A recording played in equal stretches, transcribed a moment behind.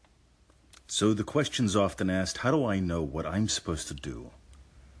So the question's often asked, how do I know what I'm supposed to do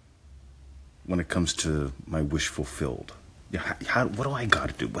when it comes to my wish fulfilled? What do I got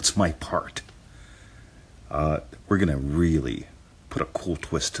to do? What's my part? We're going to really put a cool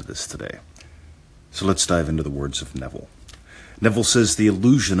twist to this today. So let's dive into the words of Neville. Neville says, the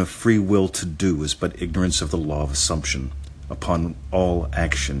illusion of free will to do is but ignorance of the law of assumption upon all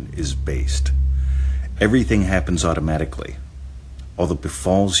action is based. Everything happens automatically. All that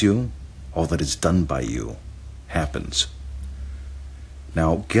befalls you, all that is done by you, happens.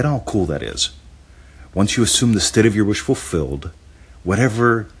 Now, get how cool that is. Once you assume the state of your wish fulfilled,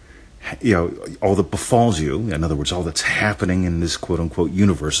 whatever, all that befalls you, in other words, all that's happening in this quote-unquote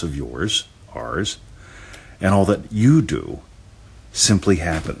universe of yours, ours, and all that you do simply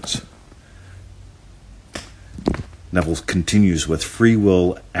happens. Neville continues with, free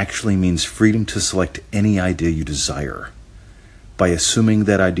will actually means freedom to select any idea you desire. By assuming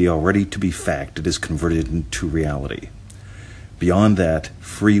that idea already to be fact, it is converted into reality. Beyond that,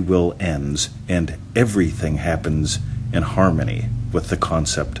 free will ends, and everything happens in harmony with the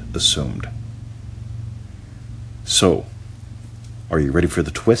concept assumed. So, are you ready for the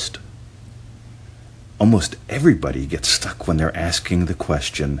twist? Almost everybody gets stuck when they're asking the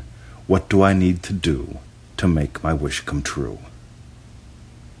question, what do I need to do to make my wish come true?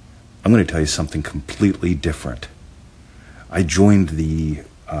 I'm going to tell you something completely different. I joined the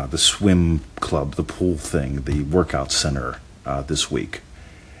swim club, the pool thing, the workout center this week.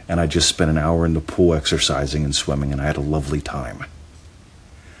 And I just spent an hour in the pool exercising and swimming, and I had a lovely time.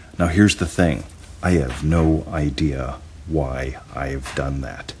 Now here's the thing. I have no idea why I've done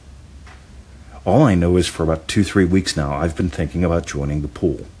that. All I know is for about 2-3 weeks now, I've been thinking about joining the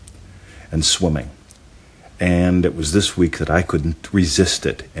pool and swimming. And it was this week that I couldn't resist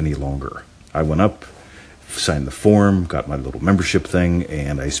it any longer. I went up, signed the form, got my little membership thing,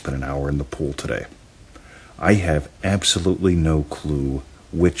 and I spent an hour in the pool today. I have absolutely no clue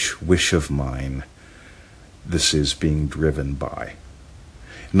which wish of mine this is being driven by.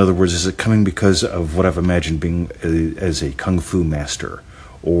 In other words, is it coming because of what I've imagined being as a kung fu master?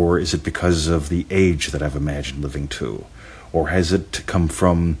 Or is it because of the age that I've imagined living to? Or has it come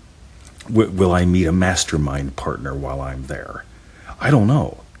from, will I meet a mastermind partner while I'm there? I don't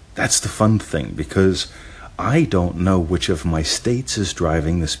know. That's the fun thing, because I don't know which of my states is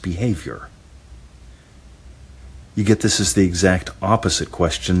driving this behavior. You get, this is the exact opposite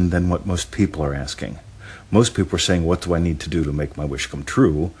question than what most people are asking. Most people are saying, what do I need to do to make my wish come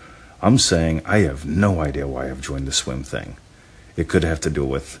true? I'm saying, I have no idea why I've joined the swim thing. It could have to do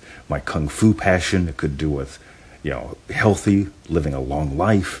with my kung fu passion. It could do with, healthy, living a long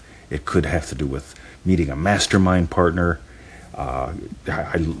life. It could have to do with meeting a mastermind partner. I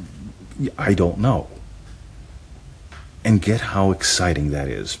don't know. And get how exciting that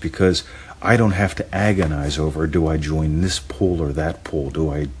is, because I don't have to agonize over, do I join this pool or that pool? Do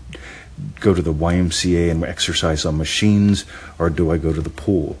I go to the YMCA and exercise on machines, or do I go to the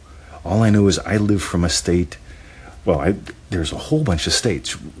pool? All I know is I live from a state, there's a whole bunch of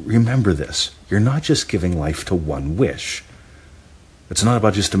states. Remember this, you're not just giving life to one wish. It's not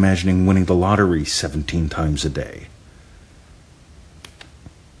about just imagining winning the lottery 17 times a day.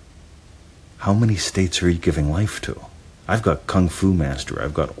 How many states are you giving life to? I've got Kung Fu Master,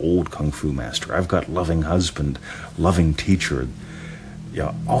 I've got Old Kung Fu Master, I've got Loving Husband, Loving Teacher,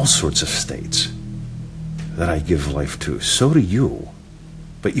 all sorts of states that I give life to. So do you,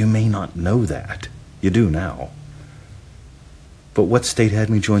 but you may not know that. You do now. But what state had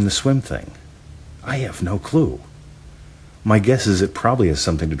me join the swim thing? I have no clue. My guess is it probably has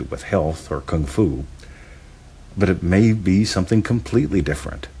something to do with health or Kung Fu, but it may be something completely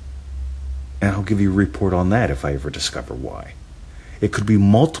different. And I'll give you a report on that if I ever discover why. It could be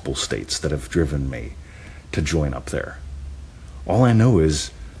multiple states that have driven me to join up there. All I know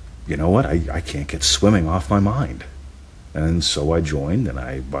is, you know what, I can't get swimming off my mind. And so I joined, and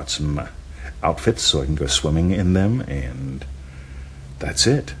I bought some outfits so I can go swimming in them, and that's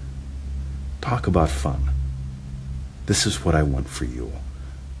it. Talk about fun. This is what I want for you.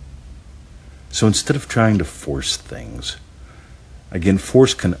 So instead of trying to force things, again,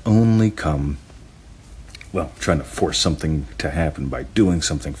 force can only come, trying to force something to happen by doing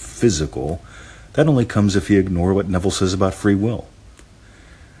something physical, that only comes if you ignore what Neville says about free will.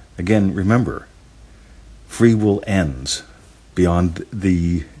 Again, remember, free will ends beyond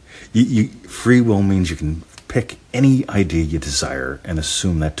the... free will means you can pick any idea you desire and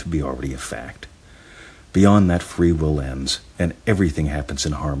assume that to be already a fact. Beyond that, free will ends, and everything happens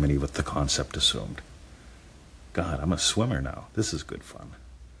in harmony with the concept assumed. God, I'm a swimmer now. This is good fun.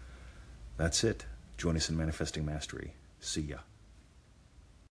 That's it. Join us in Manifesting Mastery. See ya.